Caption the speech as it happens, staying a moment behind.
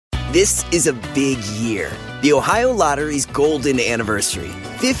This is a big year. The Ohio Lottery's golden anniversary.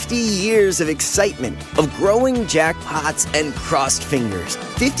 50 years of excitement, of growing jackpots and crossed fingers.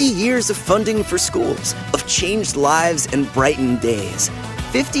 50 years of funding for schools, of changed lives and brightened days.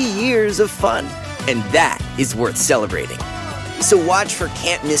 50 years of fun. And that is worth celebrating. So watch for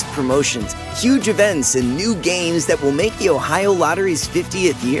can't-miss promotions, huge events, and new games that will make the Ohio Lottery's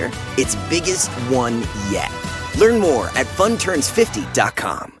 50th year its biggest one yet. Learn more at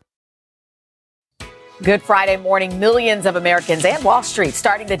funturns50.com. Good Friday morning. Millions of Americans and Wall Street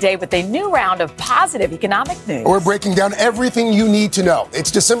starting the day with a new round of positive economic news. We're breaking down everything you need to know.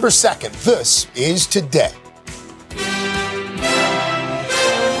 It's December 2nd. This is Today.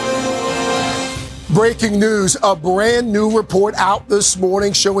 Breaking news, a brand new report out this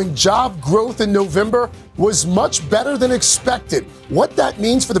morning showing job growth in November was much better than expected. What that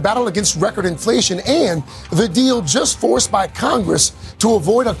means for the battle against record inflation and the deal just forced by Congress to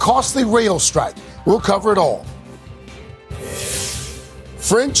avoid a costly rail strike. We'll cover it all.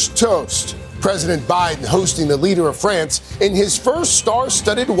 French toast. President Biden hosting the leader of France in his first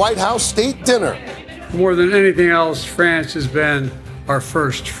star-studded White House state dinner. More than anything else, France has been our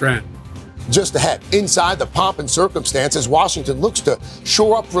first friend. Just ahead, inside the pomp and circumstances, Washington looks to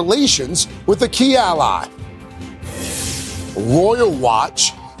shore up relations with a key ally. Royal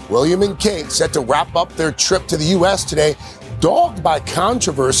Watch, William and Kate set to wrap up their trip to the U.S. today, dogged by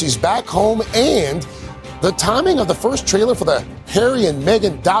controversies back home and the timing of the first trailer for the Harry and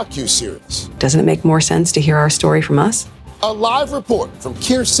Meghan docuseries. Doesn't it make more sense to hear our story from us? A live report from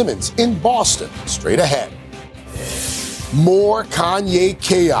Keir Simmons in Boston, straight ahead. More Kanye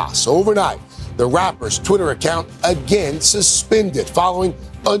chaos. Overnight, the rapper's Twitter account again suspended following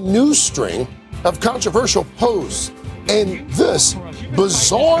a new string of controversial posts. And this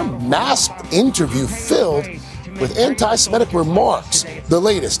bizarre masked interview filled with anti-Semitic remarks. The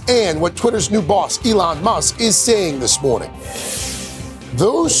latest and what Twitter's new boss, Elon Musk, is saying this morning.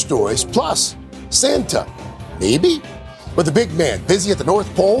 Those stories, plus Santa, maybe? With the big man busy at the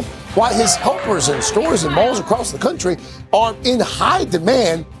North Pole, why his helpers in stores and malls across the country are in high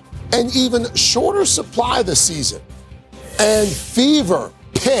demand and even shorter supply this season. And fever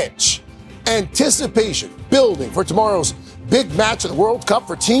pitch, anticipation building for tomorrow's big match of the World Cup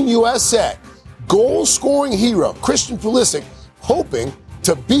for Team USA. Goal-scoring hero Christian Pulisic hoping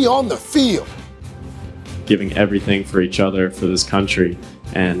to be on the field. Giving everything for each other, for this country,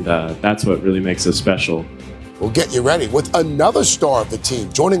 and that's what really makes us special. We'll get you ready with another star of the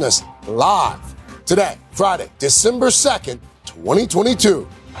team joining us live today, Friday, December 2nd, 2022.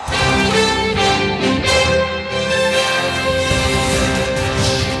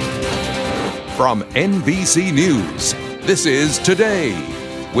 From NBC News, this is Today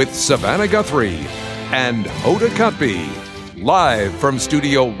with Savannah Guthrie and Hoda Kotb, live from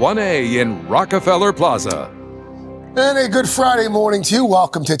Studio 1A in Rockefeller Plaza. And a good Friday morning to you.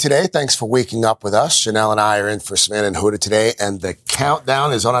 Welcome to Today. Thanks for waking up with us. Janelle and I are in for Savannah and Hoda today, and the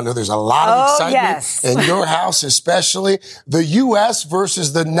countdown is on. I know there's a lot of excitement in your house, especially the U.S.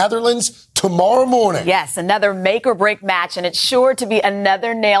 versus the Netherlands tomorrow morning. Yes, another make-or-break match, and it's sure to be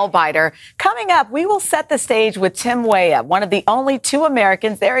another nail-biter. Coming up, we will set the stage with Tim Weah, one of the only two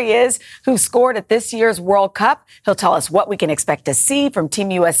Americans, there he is, who scored at this year's World Cup. He'll tell us what we can expect to see from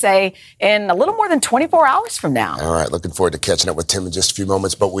Team USA in a little more than 24 hours from now. All right, looking forward to catching up with Tim in just a few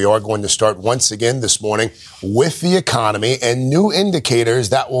moments, but we are going to start once again this morning with the economy and new indicators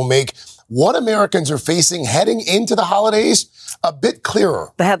that will make what Americans are facing heading into the holidays a bit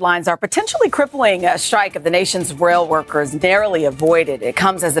clearer. The headlines are potentially crippling a strike of the nation's rail workers narrowly avoided. It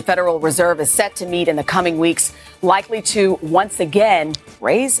comes as the Federal Reserve is set to meet in the coming weeks, likely to once again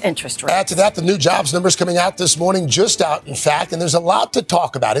raise interest rates. Add to that, the new jobs numbers coming out this morning, just out, in fact, and there's a lot to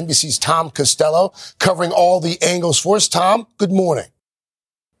talk about. NBC's Tom Costello covering all the angles for us. Tom, good morning.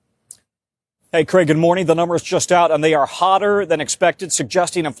 Hey, Craig, good morning. The numbers just out, and they are hotter than expected,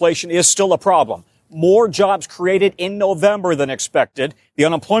 suggesting inflation is still a problem. More jobs created in November than expected. The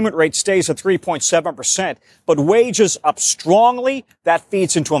unemployment rate stays at 3.7%, but wages up strongly. That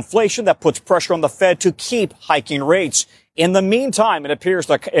feeds into inflation. That puts pressure on the Fed to keep hiking rates. In the meantime, it appears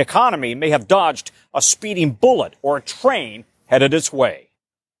the economy may have dodged a speeding bullet or a train headed its way.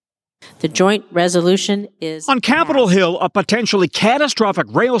 The joint resolution is on Capitol Hill, a potentially catastrophic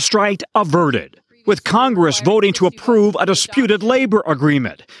rail strike averted, with Congress voting to approve a disputed labor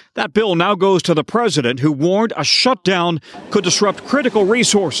agreement. That bill now goes to the president, who warned a shutdown could disrupt critical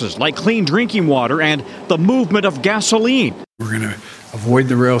resources like clean drinking water and the movement of gasoline. We're going to avoid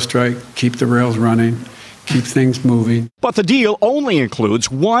the rail strike, keep the rails running, keep things moving. But the deal only includes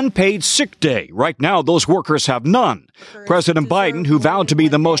one paid sick day. Right now, those workers have none. President Biden, who vowed to be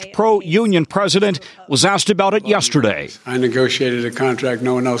the most pro-union president, was asked about it yesterday. I negotiated a contract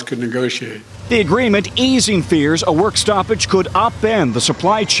no one else could negotiate. The agreement easing fears a work stoppage could upend the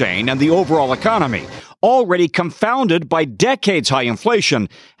supply chain and the overall economy, already confounded by decades-high inflation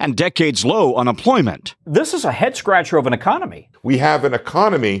and decades-low unemployment. This is a head-scratcher of an economy. We have an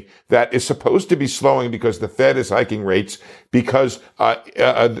economy that is supposed to be slowing because the Fed is hiking rates because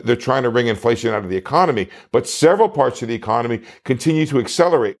they're trying to bring inflation out of the economy. But several parts of the economy continue to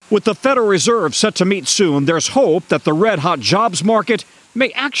accelerate. With the Federal Reserve set to meet soon, there's hope that the red-hot jobs market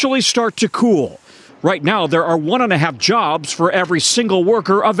may actually start to cool. Right now, there are 1.5 jobs for every single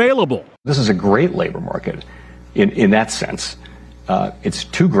worker available. This is a great labor market in that sense. It's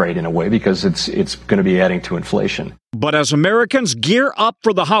too great in a way because it's going to be adding to inflation. But as Americans gear up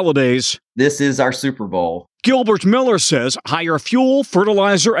for the holidays, this is our Super Bowl. Gilbert Miller says higher fuel,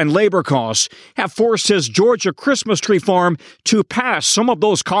 fertilizer, and labor costs have forced his Georgia Christmas tree farm to pass some of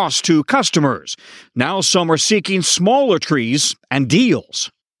those costs to customers. Now some are seeking smaller trees and deals.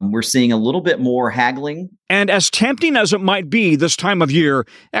 We're seeing a little bit more haggling. And as tempting as it might be this time of year,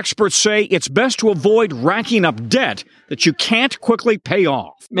 experts say it's best to avoid racking up debt that you can't quickly pay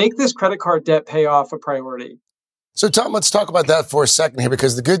off. Make this credit card debt payoff a priority. So, Tom, let's talk about that for a second here,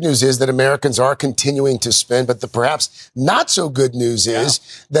 because the good news is that Americans are continuing to spend, but the perhaps not so good news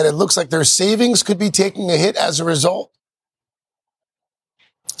is that it looks like their savings could be taking a hit as a result.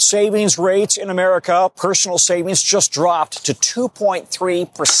 Savings rates in America, personal savings, just dropped to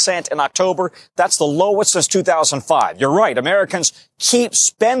 2.3% in October. That's the lowest since 2005. You're right. Americans keep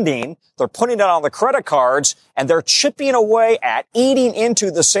spending. They're putting it on the credit cards, and they're chipping away at eating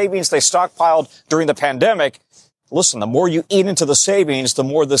into the savings they stockpiled during the pandemic. Listen, the more you eat into the savings, the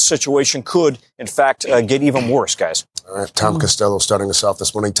more this situation could, in fact, get even worse, guys. All right, Tom Costello starting us off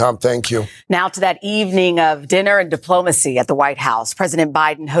this morning. Tom, thank you. Now to that evening of dinner and diplomacy at the White House. President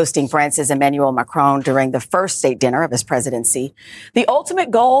Biden hosting France's Emmanuel Macron during the first state dinner of his presidency. The ultimate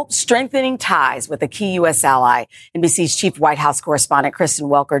goal, strengthening ties with a key U.S. ally. NBC's chief White House correspondent, Kristen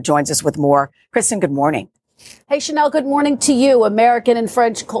Welker, joins us with more. Kristen, good morning. Hey, Chanel, good morning to you. American and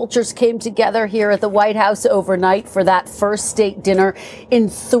French cultures came together here at the White House overnight for that first state dinner in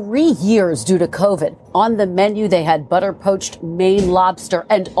 3 years due to COVID. On the menu, they had butter-poached Maine lobster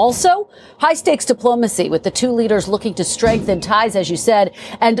and also high-stakes diplomacy, with the two leaders looking to strengthen ties, as you said,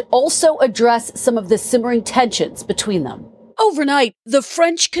 and also address some of the simmering tensions between them. Overnight, the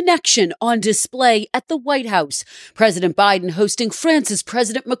French connection on display at the White House. President Biden hosting France's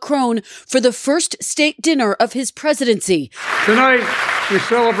President Macron for the first state dinner of his presidency. Tonight, we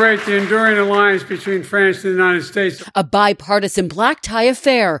celebrate the enduring alliance between France and the United States. A bipartisan black tie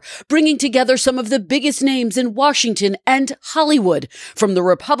affair, bringing together some of the biggest names in Washington and Hollywood, from the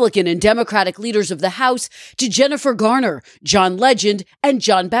Republican and Democratic leaders of the House to Jennifer Garner, John Legend, and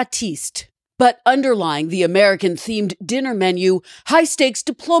John Baptiste. But underlying the American-themed dinner menu, high-stakes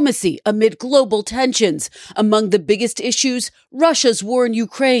diplomacy amid global tensions. Among the biggest issues, Russia's war in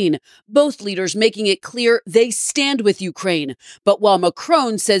Ukraine. Both leaders making it clear they stand with Ukraine. But while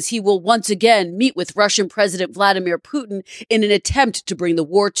Macron says he will once again meet with Russian President Vladimir Putin in an attempt to bring the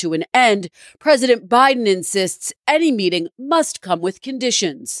war to an end, President Biden insists any meeting must come with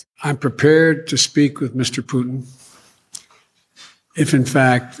conditions. I'm prepared to speak with Mr. Putin if, in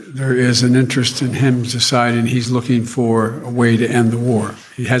fact, there is an interest in him deciding he's looking for a way to end the war.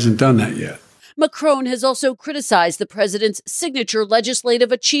 He hasn't done that yet. Macron has also criticized the president's signature legislative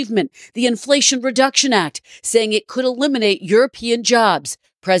achievement, the Inflation Reduction Act, saying it could eliminate European jobs.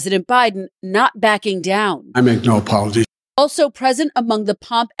 President Biden not backing down. I make no apologies. Also present among the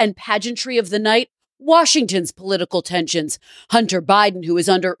pomp and pageantry of the night, Washington's political tensions. Hunter Biden, who is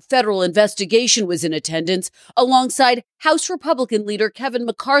under federal investigation, was in attendance, alongside House Republican leader Kevin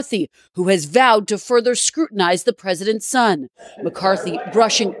McCarthy, who has vowed to further scrutinize the president's son. McCarthy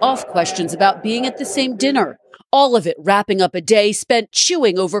brushing off questions about being at the same dinner. All of it wrapping up a day spent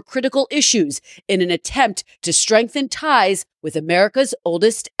chewing over critical issues in an attempt to strengthen ties with America's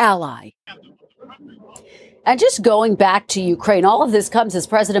oldest ally. And just going back to Ukraine, all of this comes as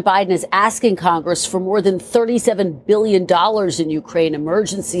President Biden is asking Congress for more than $37 billion in Ukraine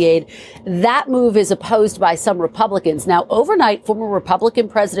emergency aid. That move is opposed by some Republicans. Now, overnight, former Republican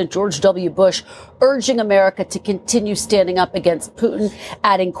President George W. Bush urging America to continue standing up against Putin,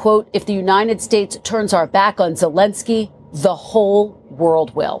 adding, quote, if the United States turns our back on Zelensky, the whole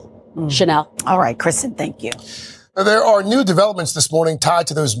world will. Chanel. All right, Kristen, thank you. There are new developments this morning tied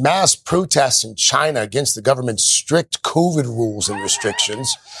to those mass protests in China against the government's strict COVID rules and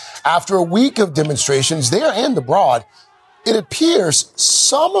restrictions. After a week of demonstrations there and abroad, it appears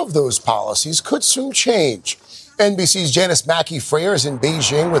some of those policies could soon change. NBC's Janice Mackey-Freyer is in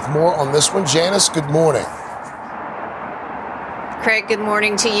Beijing with more on this one. Janice, good morning. Craig, good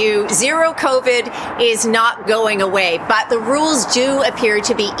morning to you. Zero COVID is not going away, but the rules do appear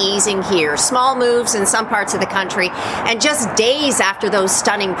to be easing here. Small moves in some parts of the country, and just days after those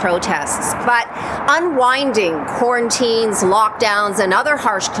stunning protests. But unwinding quarantines, lockdowns, and other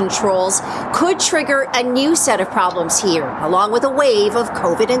harsh controls could trigger a new set of problems here, along with a wave of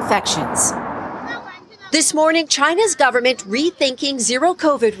COVID infections. This morning, China's government rethinking zero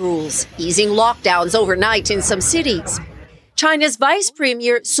COVID rules, easing lockdowns overnight in some cities. China's Vice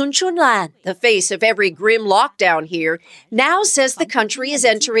Premier Sun Chunlan, the face of every grim lockdown here, now says the country is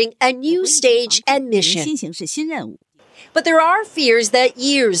entering a new stage and mission. But there are fears that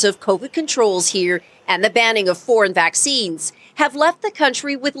years of COVID controls here and the banning of foreign vaccines have left the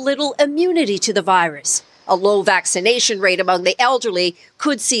country with little immunity to the virus. A low vaccination rate among the elderly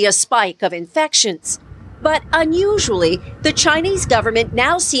could see a spike of infections. But unusually, the Chinese government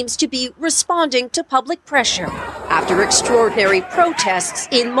now seems to be responding to public pressure after extraordinary protests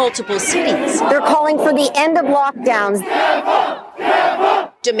in multiple cities. They're calling for the end of lockdowns,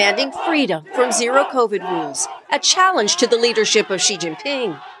 demanding freedom from zero COVID rules, a challenge to the leadership of Xi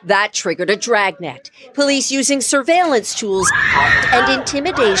Jinping. That triggered a dragnet, police using surveillance tools and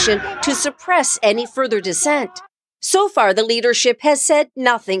intimidation to suppress any further dissent. So far, the leadership has said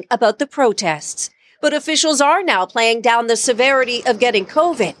nothing about the protests. But officials are now playing down the severity of getting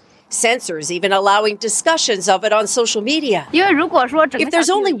COVID. Censors even allowing discussions of it on social media. If there's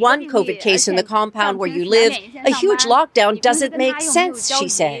only one COVID case in the compound where you live, a huge lockdown doesn't make sense, she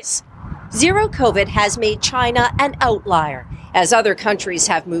says. Zero COVID has made China an outlier, as other countries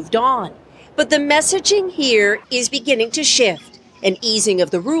have moved on. But the messaging here is beginning to shift. An easing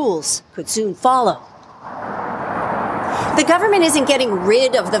of the rules could soon follow. The government isn't getting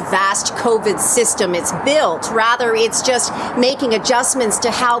rid of the vast COVID system it's built. Rather, it's just making adjustments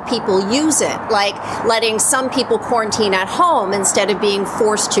to how people use it, like letting some people quarantine at home instead of being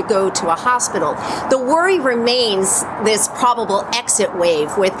forced to go to a hospital. The worry remains this probable exit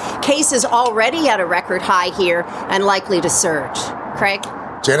wave, with cases already at a record high here and likely to surge. Craig?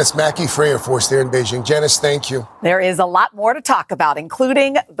 Janice Mackey-Freyer for us there in Beijing. Janice, thank you. There is a lot more to talk about,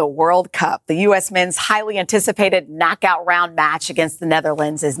 including the World Cup. The U.S. men's highly anticipated knockout round match against the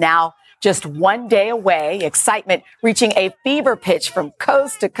Netherlands is now just one day away. Excitement reaching a fever pitch from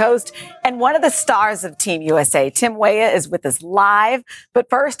coast to coast. And one of the stars of Team USA, Tim Weah, is with us live. But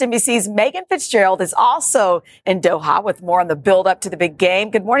first, NBC's Megan Fitzgerald is also in Doha with more on the build up to the big game.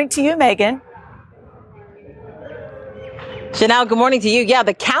 Good morning to you, Megan. Chanel, good morning to you. Yeah,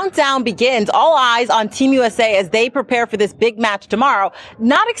 the countdown begins. All eyes on Team USA as they prepare for this big match tomorrow.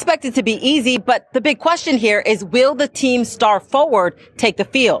 Not expected to be easy, but the big question here is, will the team's star forward take the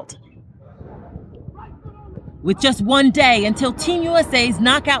field? With just one day until Team USA's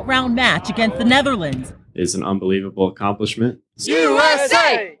knockout round match against the Netherlands, Is an unbelievable accomplishment.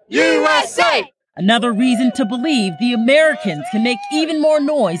 USA! USA! Another reason to believe the Americans can make even more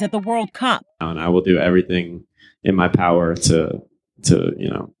noise at the World Cup. And I will do everything in my power to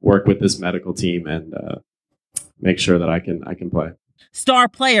work with this medical team and make sure that I can play. Star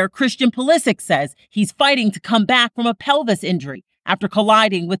player Christian Pulisic says he's fighting to come back from a pelvis injury after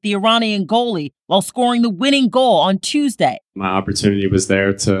colliding with the Iranian goalie while scoring the winning goal on Tuesday. My opportunity was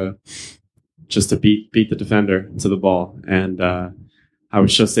there to beat the defender to the ball, and I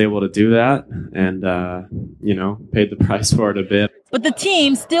was just able to do that and paid the price for it a bit. But the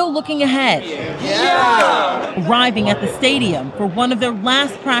team still looking ahead. Yeah! Arriving at the stadium for one of their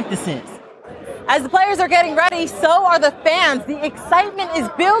last practices. As the players are getting ready, so are the fans. The excitement is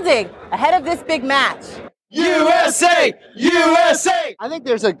building ahead of this big match. USA! USA! I think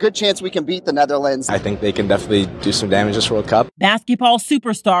there's a good chance we can beat the Netherlands. I think they can definitely do some damage this World Cup. Basketball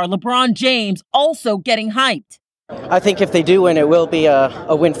superstar LeBron James also getting hyped. I think if they do win, it will be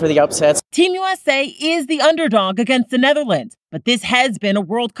a win for the upsets. Team USA is the underdog against the Netherlands, but this has been a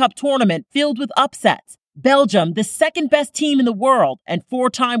World Cup tournament filled with upsets. Belgium, the second best team in the world, and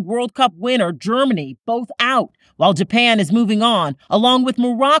four-time World Cup winner Germany, both out, while Japan is moving on, along with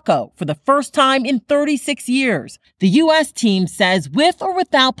Morocco for the first time in 36 years. The U.S. team says with or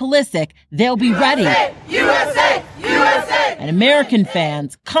without Pulisic, they'll be ready. USA! USA! And American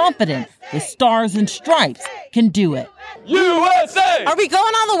fans confident the Stars and Stripes can do it. USA! Are we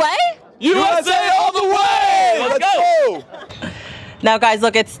going all the way? USA all the way! Let's go! Now, guys,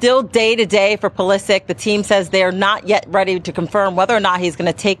 look, it's still day to day for Pulisic. The team says they're not yet ready to confirm whether or not he's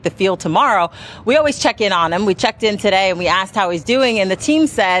going to take the field tomorrow. We always check in on him. We checked in today and we asked how he's doing, and the team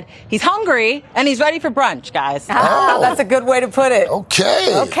said he's hungry and he's ready for brunch, guys. That's a good way to put it.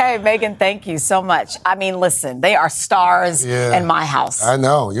 Okay. Okay, Megan, thank you so much. I mean, listen, they are stars in my house. I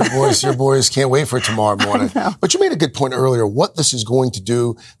know. Your boys can't wait for tomorrow morning. But you made a good point earlier, what this is going to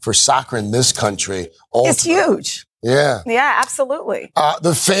do for soccer in this country. It's huge. Yeah. Yeah, absolutely.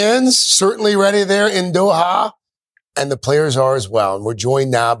 The fans certainly ready there in Doha, and the players are as well. And we're joined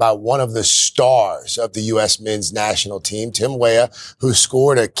now by one of the stars of the U.S. men's national team, Tim Weah, who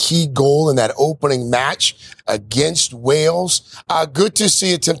scored a key goal in that opening match against Wales. Good to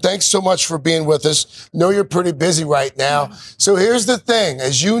see you, Tim. Thanks so much for being with us. Know you're pretty busy right now. So here's the thing.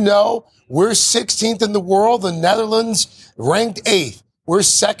 As you know, we're 16th in the world. The Netherlands ranked 8th. We're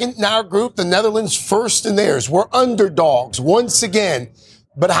second in our group. The Netherlands first in theirs. We're underdogs once again.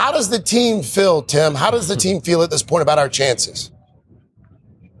 But how does the team feel, Tim? How does the team feel at this point about our chances?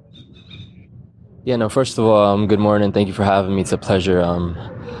 Yeah, no, first of all, good morning. Thank you for having me. It's a pleasure.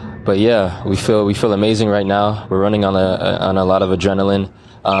 But yeah, we feel amazing right now. We're running on a lot of adrenaline.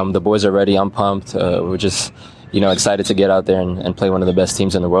 The boys are ready. I'm pumped. We're just, excited to get out there and play one of the best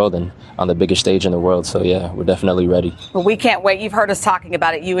teams in the world and on the biggest stage in the world. So yeah, we're definitely ready. Well, we can't wait. You've heard us talking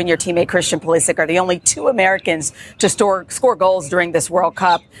about it. You and your teammate Christian Pulisic are the only 2 Americans to score goals during this World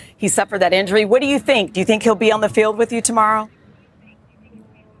Cup. He suffered that injury. What do you think? Do you think he'll be on the field with you tomorrow?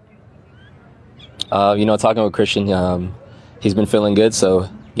 Talking with Christian, he's been feeling good. So,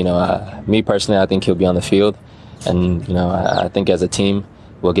 me personally, I think he'll be on the field. And, I think as a team,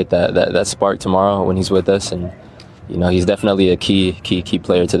 we'll get that spark tomorrow when he's with us. And, he's definitely a key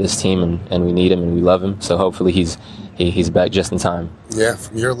player to this team, and we need him and we love him. So hopefully he's back just in time. Yeah,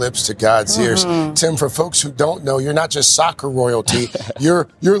 from your lips to God's ears. Tim, for folks who don't know, you're not just soccer royalty. You're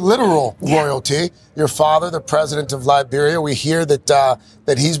literal royalty. Your father, the president of Liberia, we hear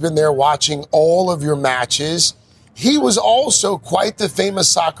that he's been there watching all of your matches. He was also quite the famous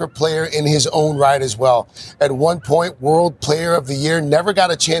soccer player in his own right as well. At one point, World Player of the Year, never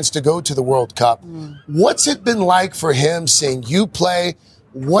got a chance to go to the World Cup. What's it been like for him seeing you play?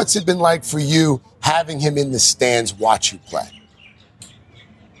 What's it been like for you having him in the stands watch you play?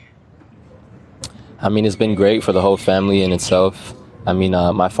 I mean, it's been great for the whole family in itself. I mean,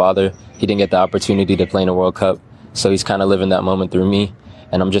 my father, he didn't get the opportunity to play in a World Cup, so he's kind of living that moment through me.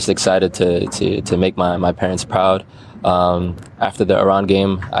 And I'm just excited to make my parents proud. After the Iran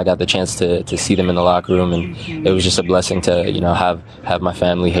game, I got the chance to see them in the locker room, and it was just a blessing to have my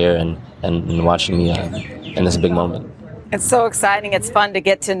family here and watching me in this big moment. It's so exciting. It's fun to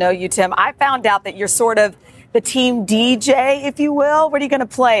get to know you, Tim. I found out that you're sort of the team DJ, if you will. What are you going to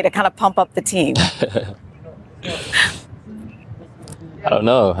play to kind of pump up the team? I don't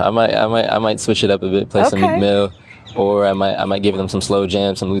know. I might switch it up a bit, play some Meek Mill. Or I might give them some slow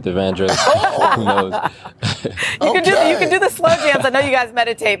jams, some Luther Vandross. Who knows? You can do the slow jams. I know you guys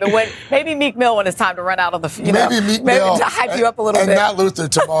meditate, but maybe Meek Mill when it's time to run out of the Meek Mill to hype you up a little and bit. And not Luther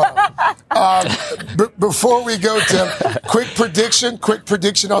tomorrow. Before we go, Tim, quick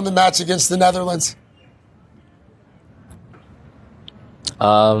prediction on the match against the Netherlands.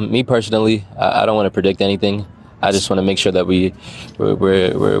 Me personally, I don't want to predict anything. I just want to make sure that we're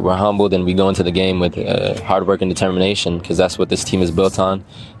humbled and we go into the game with hard work and determination, because that's what this team is built on,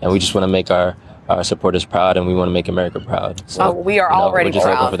 and we just want to make our supporters proud, and we want to make America proud. So, we are already we're just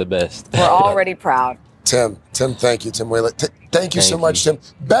proud. hoping for the best. We're already proud. Tim, thank you, Tim Weah. Thank you so much, Tim.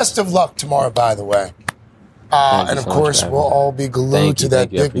 Best of luck tomorrow, by the way. And of course, we'll all be glued to that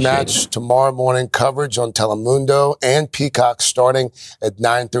big match tomorrow morning. Coverage on Telemundo and Peacock starting at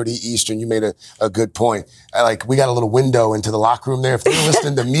 9:30 Eastern. You made a good point. We got a little window into the locker room there. If they're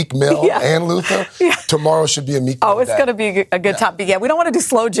listening to Meek Mill and Luther, tomorrow should be a Meek Mill it's going to be a good time. But yeah, we don't want to do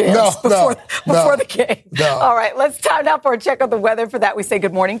slow jams before the game. No. All right, let's time now for a check of the weather. For that, we say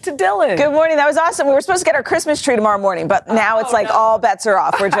good morning to Dylan. Good morning. That was awesome. We were supposed to get our Christmas tree tomorrow morning, but now it's all bets are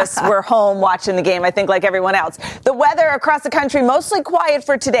off. We're home watching the game, I think, like everyone else. The weather across the country, mostly quiet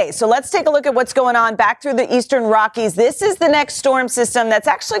for today. So let's take a look at what's going on back through the eastern Rockies. This is the next storm system that's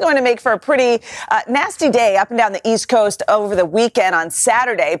actually going to make for a pretty nasty day up and down the East Coast over the weekend on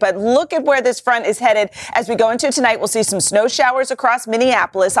Saturday. But look at where this front is headed as we go into tonight. We'll see some snow showers across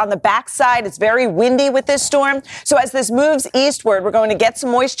Minneapolis. On the backside, it's very windy with this storm. So as this moves eastward, we're going to get some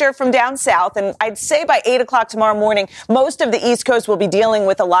moisture from down south. And I'd say by 8 o'clock tomorrow morning, most of the East Coast will be dealing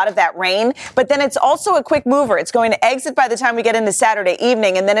with a lot of that rain. But then it's also a quick mover. It's going to exit by the time we get into Saturday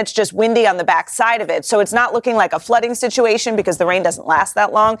evening, and then it's just windy on the backside of it. So it's not looking like a flooding situation because the rain doesn't last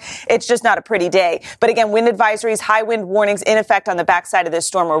that long. It's just not a pretty day. But again, wind advisories, high wind warnings in effect on the backside of this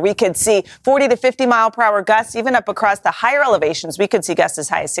storm, where we could see 40 to 50 mile per hour gusts. Even up across the higher elevations, we could see gusts as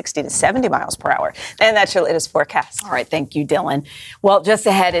high as 60 to 70 miles per hour. And that's your latest forecast. All right. Thank you, Dylan. Well, just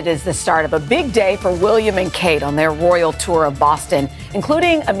ahead, it is the start of a big day for William and Kate on their royal tour of Boston,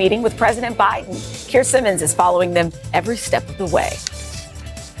 including a meeting with President Biden. Keir Simmons is following them every step of the way.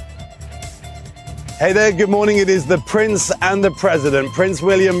 Hey there, good morning. It is the Prince and the President. Prince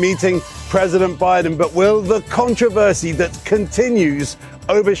William meeting President Biden. But will the controversy that continues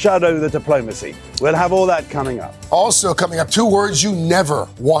overshadow the diplomacy? We'll have all that coming up. Also coming up, 2 words you never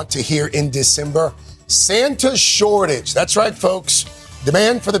want to hear in December: Santa shortage. That's right, folks.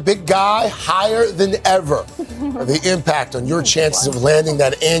 Demand for the big guy higher than ever. The impact on your chances of landing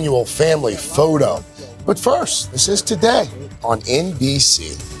that annual family photo. But first, this is Today on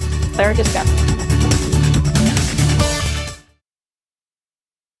NBC. Claire Giscard.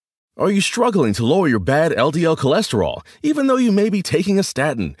 Are you struggling to lower your bad LDL cholesterol, even though you may be taking a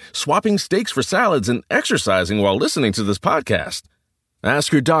statin, swapping steaks for salads, and exercising while listening to this podcast?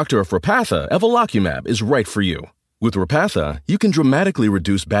 Ask your doctor if Repatha Evolocumab is right for you. With Repatha, you can dramatically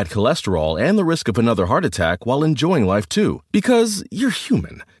reduce bad cholesterol and the risk of another heart attack while enjoying life too, because you're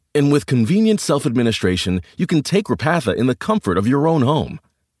human. And with convenient self-administration, you can take Repatha in the comfort of your own home.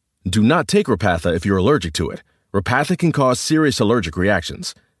 Do not take Repatha if you're allergic to it. Repatha can cause serious allergic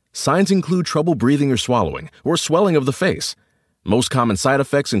reactions. Signs include trouble breathing or swallowing, or swelling of the face. Most common side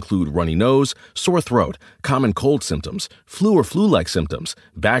effects include runny nose, sore throat, common cold symptoms, flu or flu-like symptoms,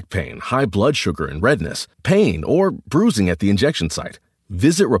 back pain, high blood sugar and redness, pain, or bruising at the injection site.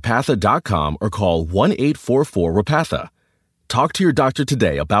 Visit Repatha.com or call 1-844-REPATHA. Talk to your doctor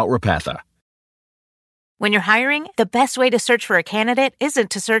today about Repatha. When you're hiring, the best way to search for a candidate isn't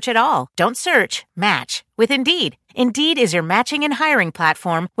to search at all. Don't search, match with Indeed. Indeed is your matching and hiring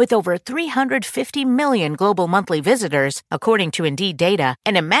platform with over 350 million global monthly visitors, according to Indeed data,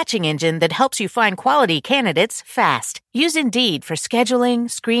 and a matching engine that helps you find quality candidates fast. Use Indeed for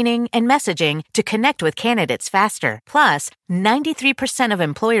scheduling, screening, and messaging to connect with candidates faster. Plus, 93% of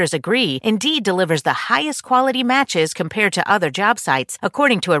employers agree Indeed delivers the highest quality matches compared to other job sites,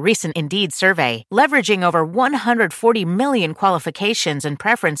 according to a recent Indeed survey. Leveraging over 140 million qualifications and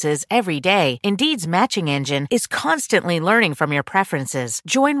preferences every day, Indeed's matching engine is constantly learning from your preferences.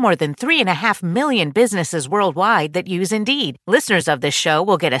 Join more than 3.5 million businesses worldwide that use Indeed. Listeners of this show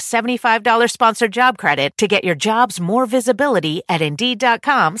will get a $75 sponsored job credit to get your jobs more visibility at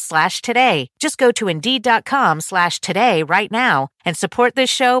Indeed.com/today. Just go to Indeed.com/today right now and support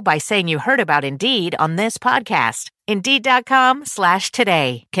this show by saying you heard about Indeed on this podcast.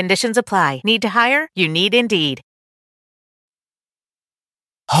 Indeed.com/today. Conditions apply. Need to hire? You need Indeed.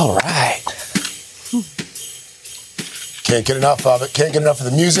 All right. Can't get enough of it. Can't get enough of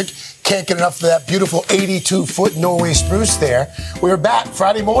the music. Can't get enough of that beautiful 82-foot Norway spruce there. We're back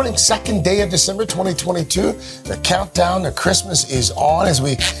Friday morning, 2nd day of December 2022. The countdown to Christmas is on as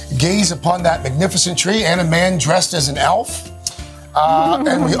we gaze upon that magnificent tree and a man dressed as an elf.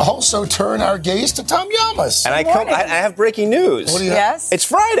 And we also turn our gaze to Tom Yamas. And I have breaking news. What do you Yes. It's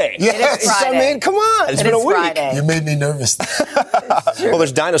Friday. Yes. It is Friday. I mean, come on. It's been a week. Friday. You made me nervous. Well,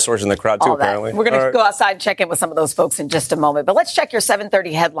 there's dinosaurs in the crowd, too, All that. apparently. We're going to go outside and check in with some of those folks in just a moment. But let's check your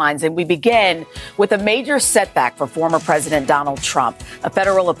 7:30 headlines. And we begin with a major setback for former President Donald Trump. A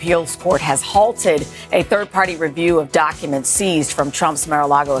federal appeals court has halted a third-party review of documents seized from Trump's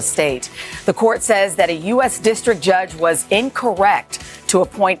Mar-a-Lago estate. The court says that a U.S. district judge was incorrect to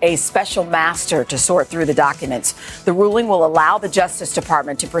appoint a special master to sort through the documents. The ruling will allow the Justice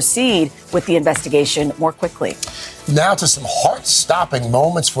Department to proceed with the investigation more quickly. Now to some heart-stopping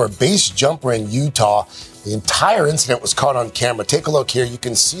moments for a base jumper in Utah. The entire incident was caught on camera. Take a look here. You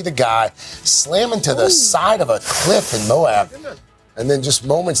can see the guy slamming to the side of a cliff in Moab. And then just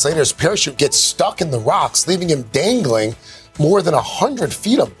moments later, his parachute gets stuck in the rocks, leaving him dangling more than 100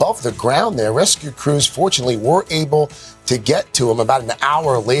 feet above the ground there. Rescue crews, fortunately, were able to get to him. About an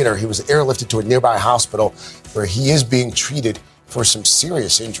hour later, he was airlifted to a nearby hospital where he is being treated for some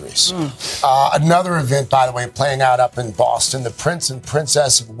serious injuries. Another event, by the way, playing out up in Boston. The Prince and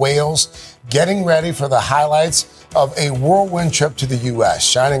Princess of Wales getting ready for the highlights of a whirlwind trip to the U.S.,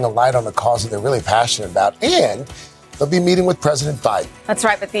 shining a light on the cause that they're really passionate about. And they'll be meeting with President Biden. That's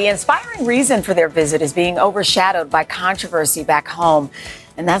right, but the inspiring reason for their visit is being overshadowed by controversy back home.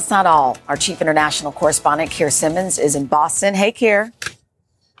 And that's not all. Our chief international correspondent, Keir Simmons, is in Boston. Hey, Keir.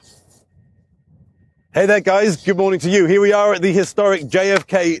 Hey there, guys. Good morning to you. Here we are at the historic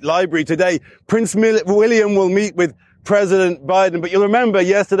JFK Library today. Prince William will meet with President Biden. But you'll remember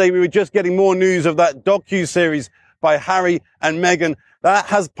yesterday we were just getting more news of that docu-series by Harry and Meghan. That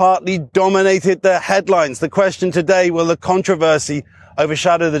has partly dominated the headlines. The question today, will the controversy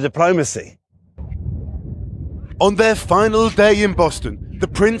overshadow the diplomacy? On their final day in Boston, the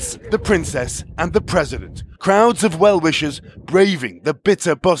Prince, the Princess, and the President, crowds of well-wishers braving the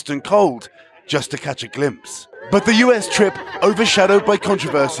bitter Boston cold just to catch a glimpse. But the US trip overshadowed by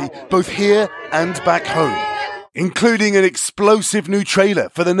controversy both here and back home, including an explosive new trailer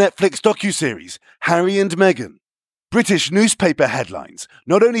for the Netflix docuseries Harry and Meghan. British newspaper headlines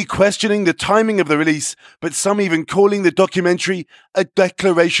not only questioning the timing of the release, but some even calling the documentary a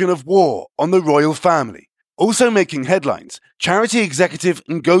declaration of war on the royal family. Also making headlines, charity executive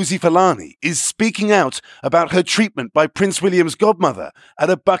Ngozi Fulani is speaking out about her treatment by Prince William's godmother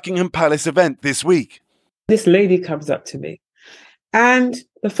at a Buckingham Palace event this week. This lady comes up to me, and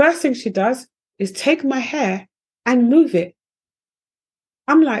the first thing she does is take my hair and move it.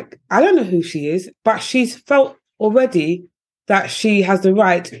 I'm like, I don't know who she is, but she's felt already that she has the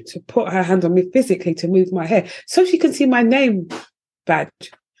right to put her hand on me physically to move my hair so she can see my name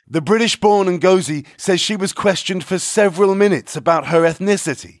badge. The British-born Ngozi says she was questioned for several minutes about her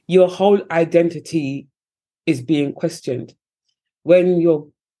ethnicity. Your whole identity is being questioned when your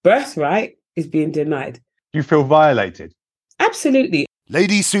birthright is being denied. You feel violated? Absolutely.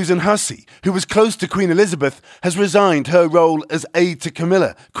 Lady Susan Hussey, who was close to Queen Elizabeth, has resigned her role as aide to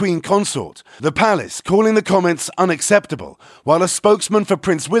Camilla, Queen Consort. The palace calling the comments unacceptable, while a spokesman for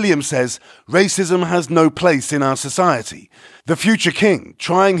Prince William says racism has no place in our society. The future king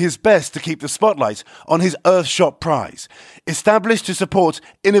trying his best to keep the spotlight on his earth-shot prize, established to support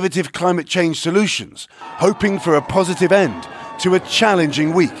innovative climate change solutions, hoping for a positive end to a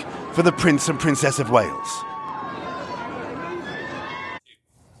challenging week for the Prince and Princess of Wales.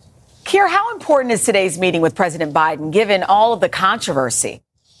 Keir, how important is today's meeting with President Biden, given all of the controversy?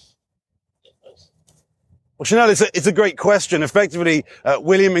 Well, Chanel, it's a great question. Effectively,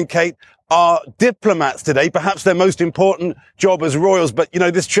 William and Kate are diplomats today, perhaps their most important job as royals. But, you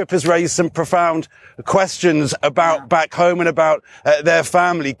know, this trip has raised some profound questions about back home and about their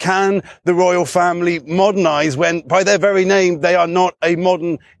family. Can the royal family modernize when, by their very name, they are not a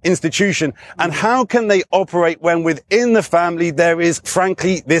modern institution? And how can they operate when within the family there is,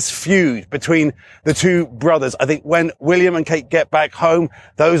 frankly, this feud between the two brothers? I think when William and Kate get back home,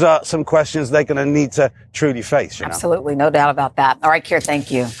 those are some questions they're going to need to truly face. You know? Absolutely. No doubt about that. All right, Keir, thank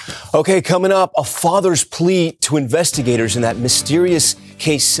you. Okay, coming up, a father's plea to investigators in that mysterious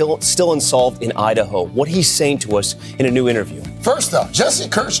case still unsolved in Idaho. What he's saying to us in a new interview. First, though, Jesse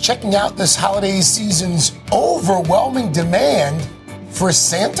Kirsch checking out this holiday season's overwhelming demand for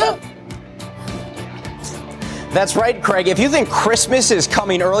Santa? That's right, Craig. If you think Christmas is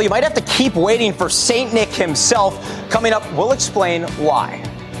coming early, you might have to keep waiting for St. Nick himself. Coming up, we'll explain why.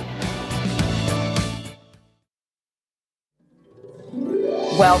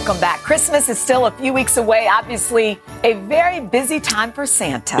 Welcome back. Christmas is still a few weeks away. Obviously, a very busy time for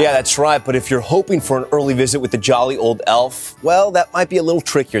Santa. Yeah, that's right. But if you're hoping for an early visit with the jolly old elf, well, that might be a little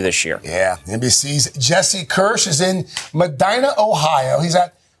trickier this year. Yeah, NBC's Jesse Kirsch is in Medina, Ohio. He's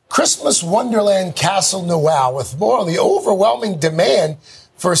at Christmas Wonderland Castle Noel with more on the overwhelming demand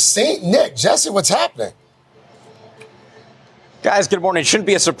for St. Nick. Jesse, what's happening? Guys, good morning. It shouldn't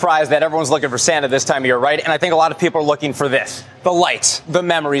be a surprise that everyone's looking for Santa this time of year, right? And I think a lot of people are looking for this. The lights, the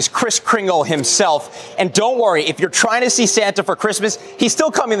memories, Kris Kringle himself. And don't worry, if you're trying to see Santa for Christmas, he's still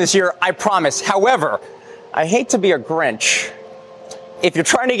coming this year, I promise. However, I hate to be a Grinch. If you're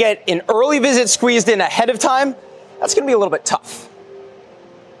trying to get an early visit squeezed in ahead of time, that's going to be a little bit tough.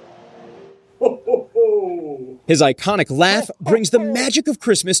 His iconic laugh brings the magic of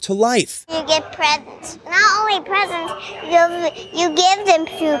Christmas to life. You get presents. Not only presents, you give them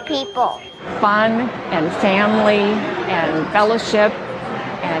to people. Fun and family and fellowship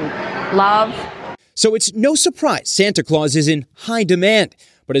and love. So it's no surprise Santa Claus is in high demand.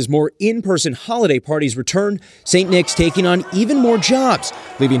 But as more in-person holiday parties return, St. Nick's taking on even more jobs,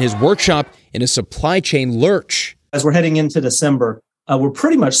 leaving his workshop in a supply chain lurch. As we're heading into December, we're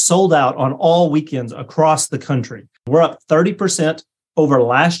pretty much sold out on all weekends across the country. We're up 30% over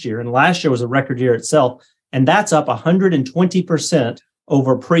last year, and last year was a record year itself, and that's up 120%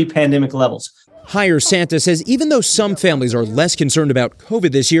 over pre-pandemic levels. Hire Santa says even though some families are less concerned about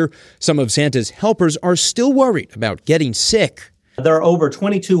COVID this year, some of Santa's helpers are still worried about getting sick. There are over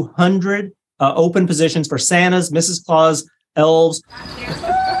 2,200 open positions for Santas, Mrs. Claus, elves.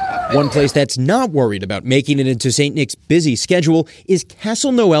 One place that's not worried about making it into St. Nick's busy schedule is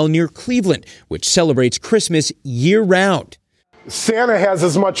Castle Noel near Cleveland, which celebrates Christmas year-round. Santa has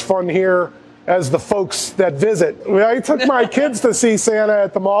as much fun here as the folks that visit. I took my kids to see Santa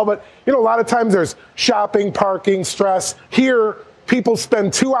at the mall, but, a lot of times there's shopping, parking, stress. Here, people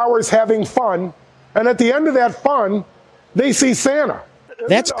spend 2 hours having fun, and at the end of that fun, they see Santa.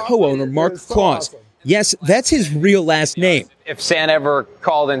 That's co-owner Mark Claus. Awesome. Yes, that's his real last name. If Santa ever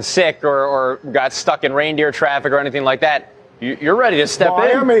called in sick or got stuck in reindeer traffic or anything like that, you're ready to step in. I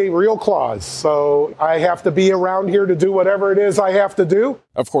am a real Claus, so I have to be around here to do whatever it is I have to do.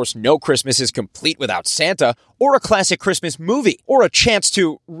 Of course, no Christmas is complete without Santa, or a classic Christmas movie, or a chance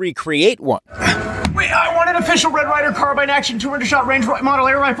to recreate one. Wait, I want an official Red Ryder carbine action 200-shot range model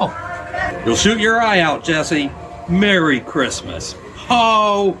air rifle. You'll shoot your eye out, Jesse. Merry Christmas.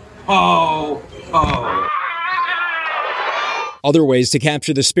 Ho, ho, ho. Other ways to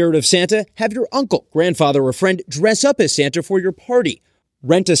capture the spirit of Santa: have your uncle, grandfather, or friend dress up as Santa for your party.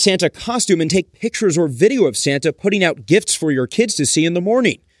 Rent a Santa costume and take pictures or video of Santa putting out gifts for your kids to see in the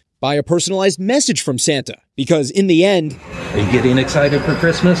morning. Buy a personalized message from Santa, because in the end... Are you getting excited for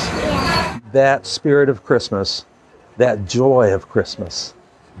Christmas? That spirit of Christmas, that joy of Christmas,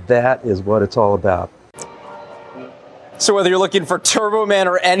 that is what it's all about. So whether you're looking for Turbo Man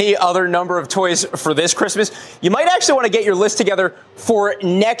or any other number of toys for this Christmas, you might actually want to get your list together for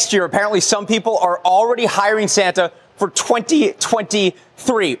next year. Apparently, some people are already hiring Santa for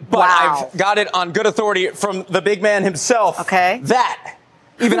 2023. But wow. I've got it on good authority from the big man himself. Okay. That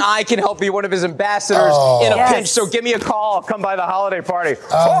even I can help be one of his ambassadors in a pinch. So give me a call. I'll come by the holiday party.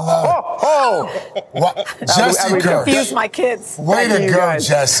 Jesse, confuse my kids. Way to go,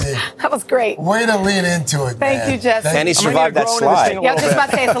 Jesse. That was great. Way to lean into it, Thank you, Jesse. And he survived that slide. Yeah, I was just about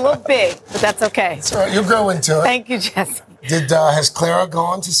to say, it's a little big, but that's okay. That's all right. You'll grow into it. Thank you, Jesse. Has Clara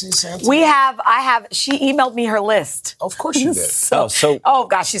gone to see Santa? I have. She emailed me her list. Of course you did. Oh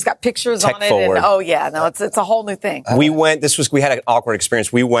gosh, she's got pictures on it. Forward. And, it's a whole new thing. We had an awkward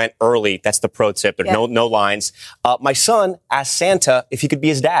experience. We went early. That's the pro tip. There's no lines. My son asked Santa if he could be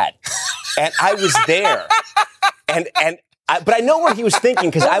his dad. And I was there. But I know what he was thinking,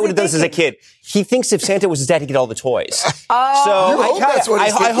 because I would have done this as a kid. He thinks if Santa was his dad, he'd get all the toys.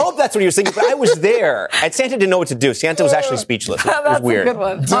 I hope that's what he was thinking, but I was there. And Santa didn't know what to do. Santa was actually speechless. It was weird. That's a good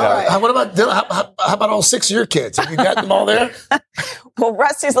one. All right. How about all 6 of your kids? Have you got them all there? Well,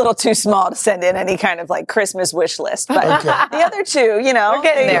 Rusty's a little too small to send in any kind of Christmas wish list. But the other two, we're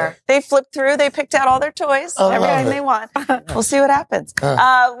getting there. They flipped through. They picked out all their toys, everything they want. We'll see what happens.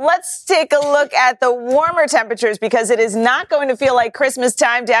 Let's take a look at the warmer temperatures, because it is not going to feel like Christmas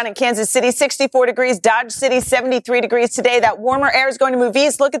time down in Kansas City. 64 degrees, Dodge City, 73 degrees today. That warmer air is going to move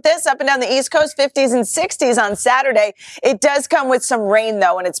east. Look at this, up and down the East Coast, 50s and 60s on Saturday. It does come with some rain,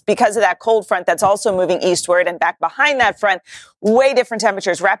 though, and it's because of that cold front that's also moving eastward. And back behind that front, way different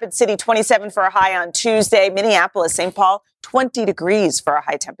temperatures. Rapid City, 27 for a high on Tuesday. Minneapolis, St. Paul, 20 degrees for a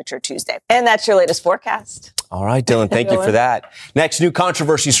high temperature Tuesday. And that's your latest forecast. All right, Dylan, thank you for that. Next, new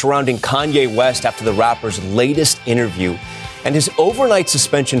controversy surrounding Kanye West after the rapper's latest interview and his overnight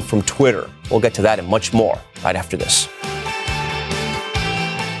suspension from Twitter. We'll get to that and much more right after this.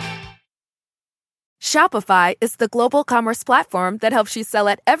 Shopify is the global commerce platform that helps you sell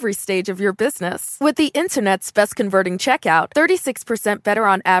at every stage of your business. With the internet's best converting checkout, 36% better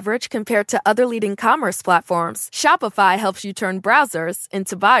on average compared to other leading commerce platforms, Shopify helps you turn browsers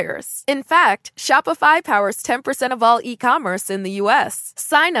into buyers. In fact, Shopify powers 10% of all e-commerce in the U.S.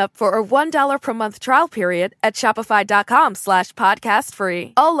 Sign up for a $1 per month trial period at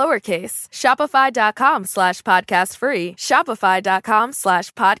shopify.com/podcastfree. All lowercase, shopify.com/podcastfree,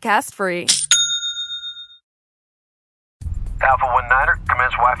 shopify.com/podcastfree. Alpha 19er,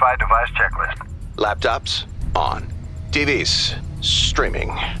 commence Wi-Fi device checklist. Laptops, on. TVs,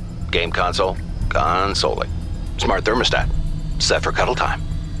 streaming. Game console, consoling. Smart thermostat, set for cuddle time.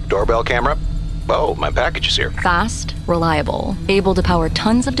 Doorbell camera, oh, my package is here. Fast, reliable, able to power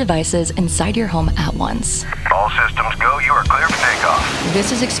tons of devices inside your home at once. All systems go, you are clear for takeoff.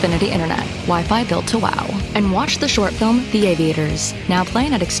 This is Xfinity Internet, Wi-Fi built to wow. And watch the short film, The Aviators, now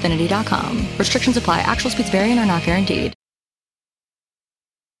playing at Xfinity.com. Restrictions apply. Actual speeds vary and are not guaranteed.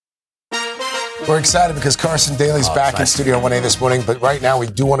 We're excited because Carson Daly's back in Studio 1A this morning, but right now we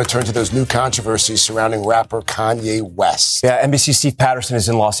do want to turn to those new controversies surrounding rapper Kanye West. Yeah, NBC's Steve Patterson is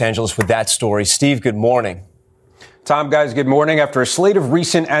in Los Angeles with that story. Steve, good morning. Tom, guys, good morning. After a slate of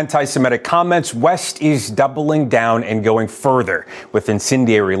recent anti-Semitic comments, West is doubling down and going further with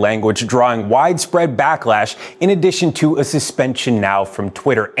incendiary language, drawing widespread backlash, in addition to a suspension now from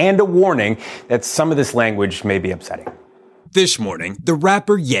Twitter and a warning that some of this language may be upsetting. This morning, the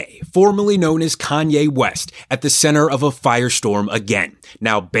rapper Ye, formerly known as Kanye West, at the center of a firestorm again,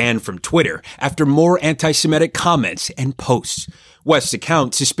 now banned from Twitter after more anti-Semitic comments and posts. West's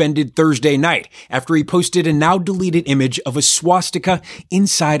account suspended Thursday night after he posted a now-deleted image of a swastika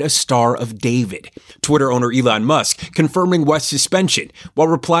inside a Star of David. Twitter owner Elon Musk confirming West's suspension while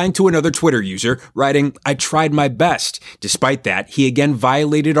replying to another Twitter user, writing, "I tried my best. Despite that, he again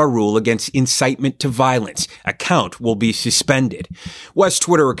violated our rule against incitement to violence. Account will be suspended." West's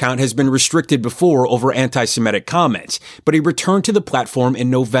Twitter account has been restricted before over anti-Semitic comments, but he returned to the platform in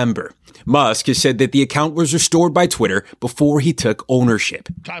November. Musk has said that the account was restored by Twitter before he took ownership.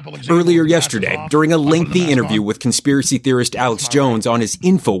 Earlier yesterday, during a lengthy interview with conspiracy theorist Alex Jones on his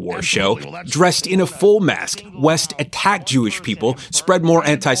InfoWars show, dressed in a full mask, West attacked Jewish people, spread more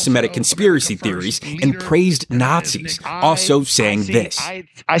anti-Semitic conspiracy theories, and praised Nazis, also saying this.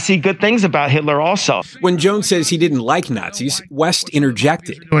 I see good things about Hitler also. When Jones says he didn't like Nazis, West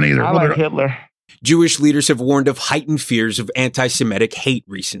interjected. I like Hitler. Jewish leaders have warned of heightened fears of anti-Semitic hate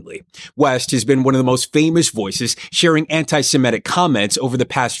recently. West has been one of the most famous voices sharing anti-Semitic comments over the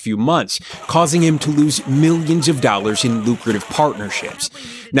past few months, causing him to lose millions of dollars in lucrative partnerships.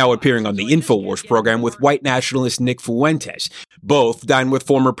 Now appearing on the InfoWars program with white nationalist Nick Fuentes. Both dined with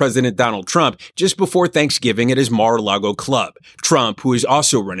former President Donald Trump just before Thanksgiving at his Mar-a-Lago club. Trump, who is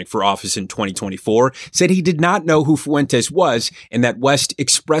also running for office in 2024, said he did not know who Fuentes was and that West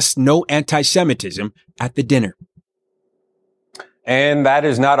expressed no anti-Semitism at the dinner. And that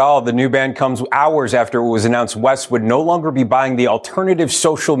is not all. The new ban comes hours after it was announced West would no longer be buying the alternative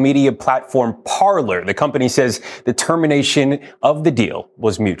social media platform Parler. The company says the termination of the deal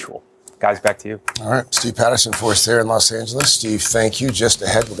was mutual. Guys, back to you. All right. Steve Patterson for us there in Los Angeles. Steve, thank you. Just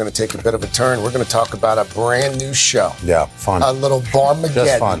ahead, we're going to take a bit of a turn. We're going to talk about a brand new show. Yeah, fun. A little Barmageddon.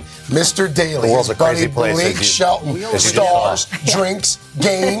 Just fun. Mr. Daly, the world's his a crazy buddy place. Blake Shelton, stars, drinks,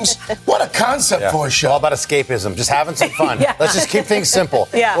 games. What a concept for a show. All about escapism, just having some fun. Yeah. Let's just keep things simple.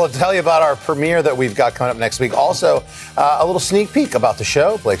 Yeah. We'll tell you about our premiere that we've got coming up next week. Also, a little sneak peek about the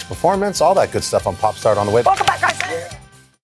show, Blake's performance, all that good stuff on Pop Start on the way. Welcome back, guys.